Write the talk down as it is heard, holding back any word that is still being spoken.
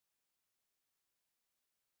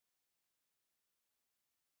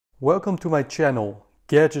Welcome to my channel,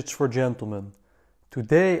 Gadgets for Gentlemen.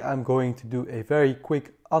 Today I'm going to do a very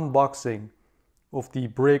quick unboxing of the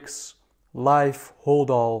BRIC'S Live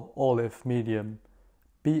Holdall Olive Medium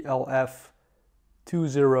BLF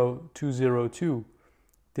 20202.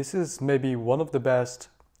 This is maybe one of the best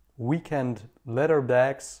weekend leather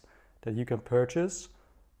bags that you can purchase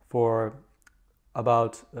for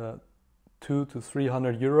about 200 to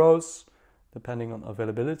 300 euros depending on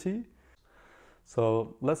availability.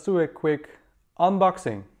 So let's do a quick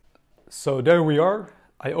unboxing. So there we are.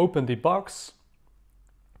 I opened the box,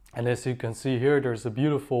 and as you can see here, there's a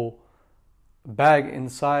beautiful bag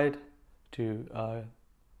inside to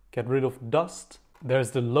get rid of dust.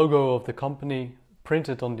 There's the logo of the company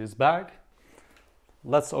printed on this bag.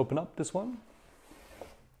 Let's open up this one.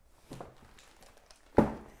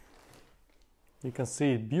 You can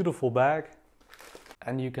see a beautiful bag,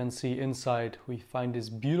 and you can see inside we find this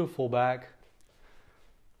beautiful bag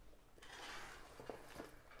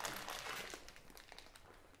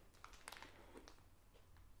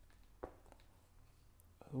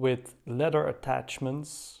with leather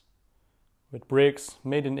attachments, with BRIC'S,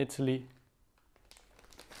 made in Italy.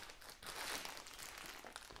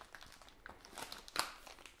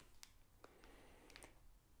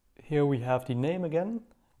 Here we have the name again.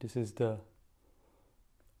 This is the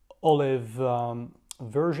olive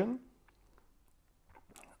version.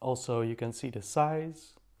 Also you can see the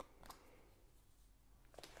size.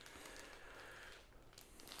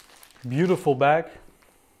 Beautiful bag.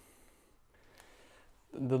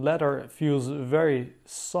 The leather feels very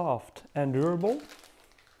soft and durable.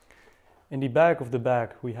 In the back of the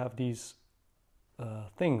bag we have these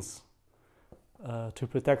things to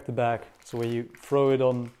protect the bag. So when you throw it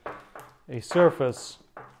on a surface,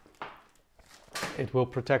 it will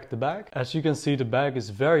protect the bag. As you can see, the bag is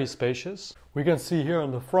very spacious. We can see here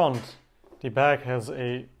on the front, the bag has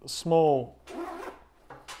a small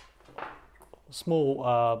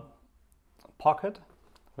pocket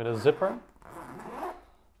with a zipper.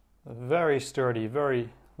 Very sturdy, very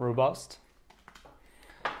robust.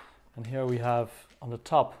 And here we have on the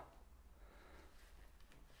top,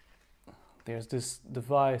 there's this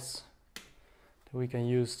device that we can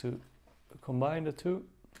use to combine the two.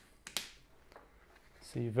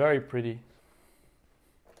 See, very pretty.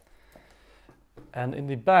 And in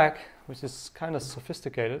the back, which is kind of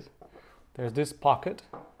sophisticated, there's this pocket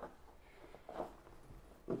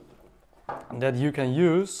that you can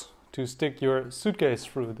use to stick your suitcase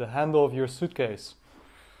through, the handle of your suitcase.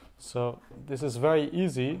 So this is very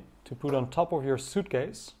easy to put on top of your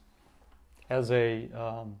suitcase as a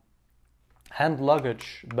hand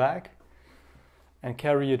luggage bag and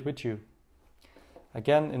carry it with you.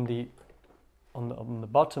 Again, on the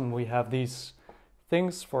bottom we have these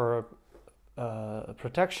things for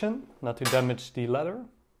protection, not to damage the leather.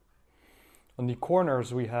 On the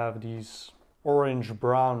corners we have these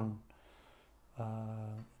orange-brown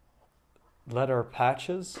leather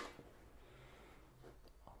patches.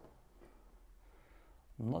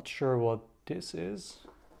 I'm not sure what this is.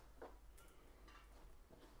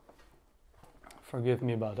 Forgive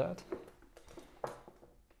me about that.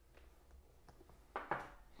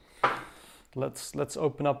 Let's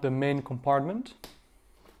open up the main compartment.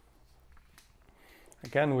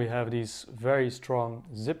 Again, we have these very strong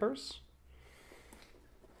zippers.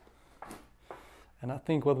 And I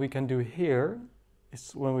think what we can do here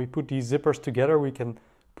is when we put these zippers together, we can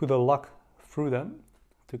put a lock through them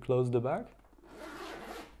to close the bag.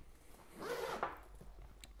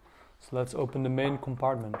 So let's open the main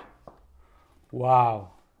compartment.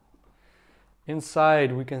 Wow.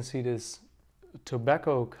 Inside we can see this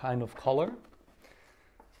tobacco kind of color.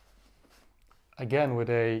 Again, with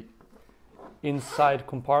a inside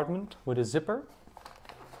compartment with a zipper.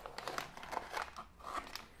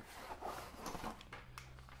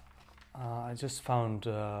 I just found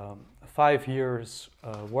 5 years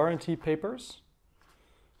warranty papers.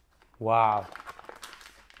 Wow.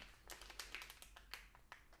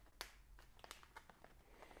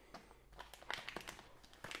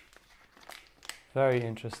 Very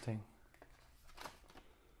interesting.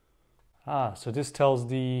 So this tells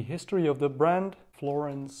the history of the brand,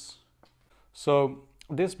 Florence. So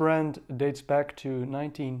this brand dates back to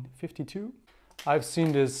 1952. I've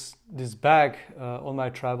seen this bag on my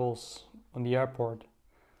travels on the airport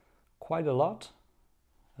quite a lot.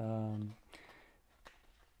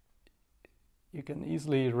 You can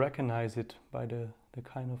easily recognize it by the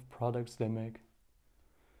kind of products they make.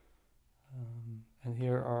 And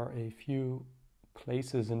here are a few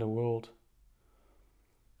places in the world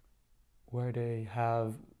where they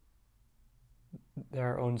have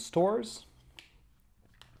their own stores.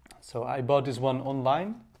 So I bought this one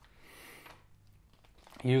online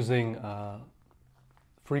using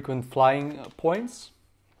frequent flying points.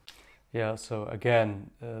 Yeah, so again,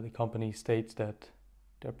 the company states that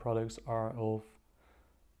their products are of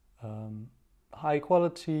high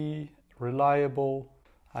quality, reliable.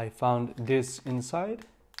 I found this inside.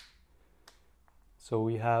 So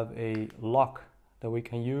we have a lock that we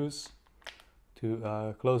can use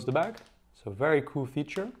to close the bag. So very cool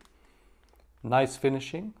feature. Nice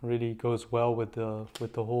finishing, really goes well with the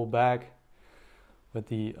whole bag. With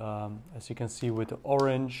the as you can see, with the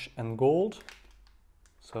orange and gold.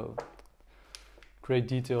 So great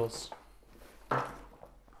details.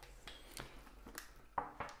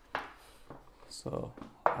 So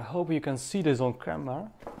I hope you can see this on camera.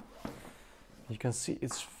 You can see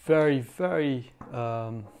it's very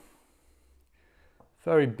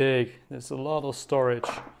big. There's a lot of storage.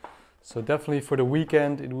 So definitely for the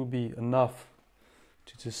weekend it will be enough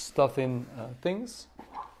to just stuff in things.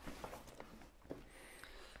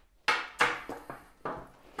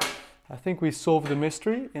 I think we solved the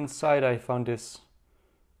mystery. Inside I found this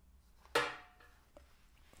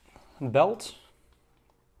belt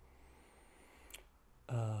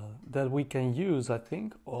that we can use, I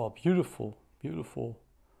think. Oh, beautiful, beautiful.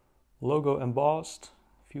 Logo embossed,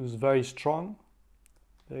 feels very strong,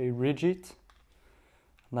 very rigid.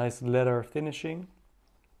 Nice leather finishing.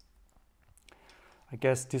 I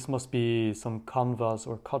guess this must be some canvas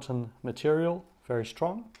or cotton material, very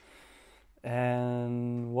strong.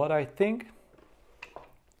 And what I think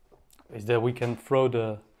is that we can throw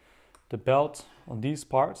the belt on these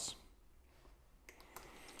parts,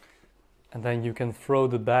 and then you can throw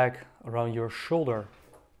the bag around your shoulder.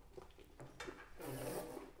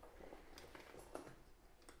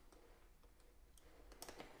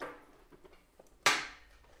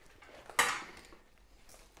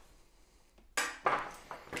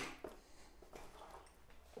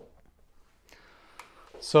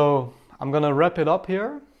 So I'm gonna wrap it up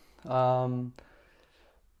here. I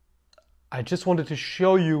just wanted to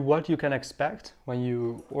show you what you can expect when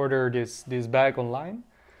you order this bag online.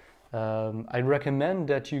 I recommend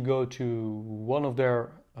that you go to one of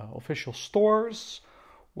their official stores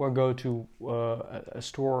or go to a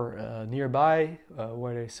store nearby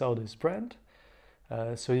where they sell this brand,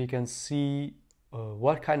 so you can see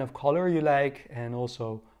what kind of color you like and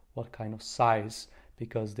also what kind of size,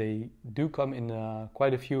 because they do come in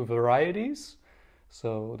quite a few varieties,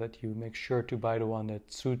 so that you make sure to buy the one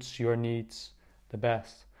that suits your needs the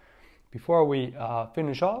best. Before we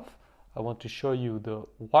finish off, I want to show you the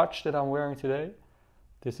watch that I'm wearing today.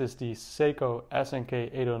 This is the Seiko SNK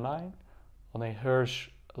 809 on a Hirsch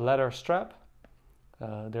leather strap.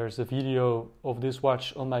 There's a video of this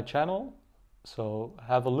watch on my channel, so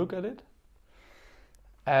have a look at it.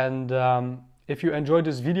 And if you enjoyed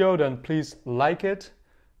this video, then please like it,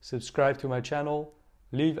 subscribe to my channel,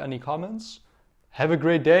 leave any comments. Have a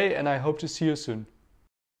great day, and I hope to see you soon.